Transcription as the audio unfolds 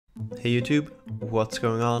Hey YouTube, what's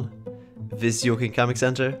going on? This is Joking Comic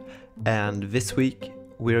Center, and this week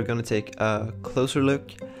we're gonna take a closer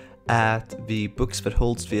look at the books that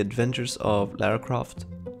holds the adventures of Lara Croft,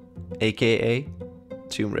 aka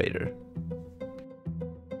Tomb Raider.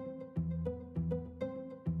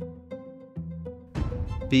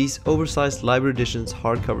 These oversized library editions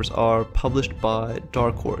hardcovers are published by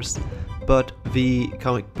Dark Horse, but the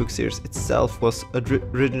comic book series itself was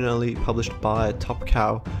originally published by Top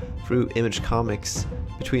Cow through Image Comics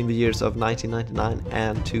between the years of 1999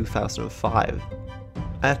 and 2005.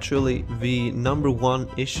 Actually, the #1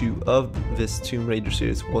 issue of this Tomb Raider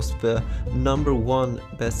series was the #1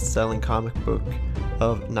 best-selling comic book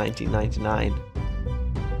of 1999.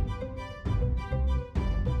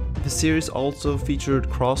 The series also featured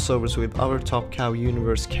crossovers with other Top Cow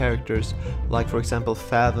universe characters, like for example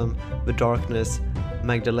Fathom, The Darkness,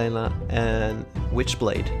 Magdalena, and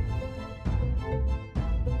Witchblade.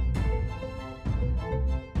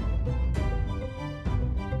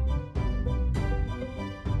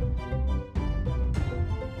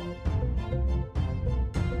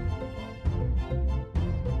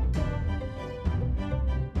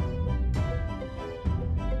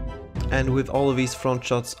 And with all of these front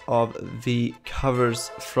shots of the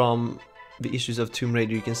covers from the issues of Tomb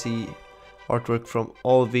Raider, you can see artwork from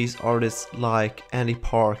all of these artists like Andy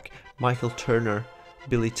Park, Michael Turner,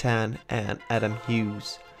 Billy Tan, and Adam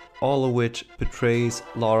Hughes, all of which portrays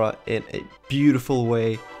Lara in a beautiful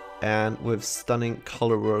way and with stunning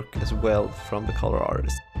color work as well from the color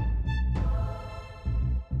artists.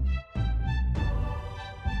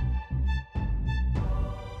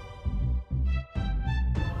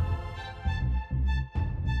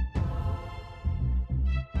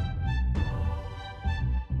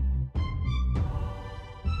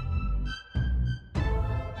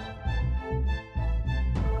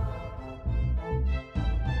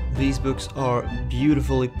 These books are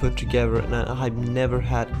beautifully put together, and I've never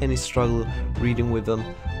had any struggle reading with them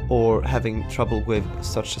or having trouble with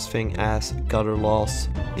such a thing as gutter loss.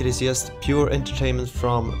 It is just pure entertainment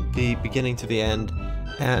from the beginning to the end,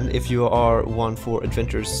 and if you are one for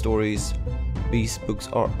adventure stories, these books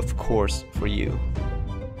are of course for you.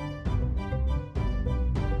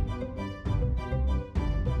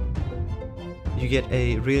 You get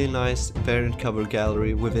a really nice variant cover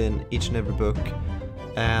gallery within each and every book,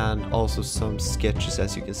 and also some sketches,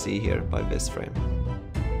 as you can see here by this frame.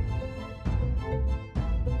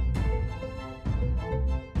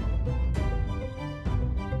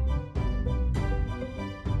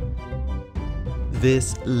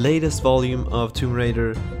 This latest volume of Tomb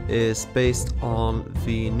Raider is based on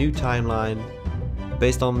the new timeline,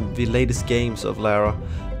 based on the latest games of Lara,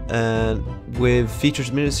 and with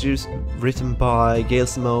features miniseries written by Gail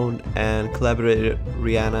Simone and collaborator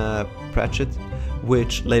Rhianna Pratchett,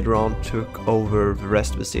 which later on took over the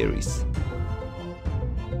rest of the series.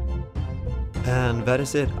 And that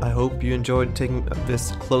is it. I hope you enjoyed taking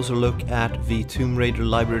this closer look at the Tomb Raider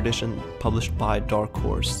Library Edition published by Dark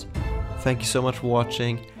Horse. Thank you so much for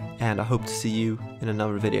watching, and I hope to see you in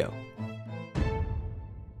another video.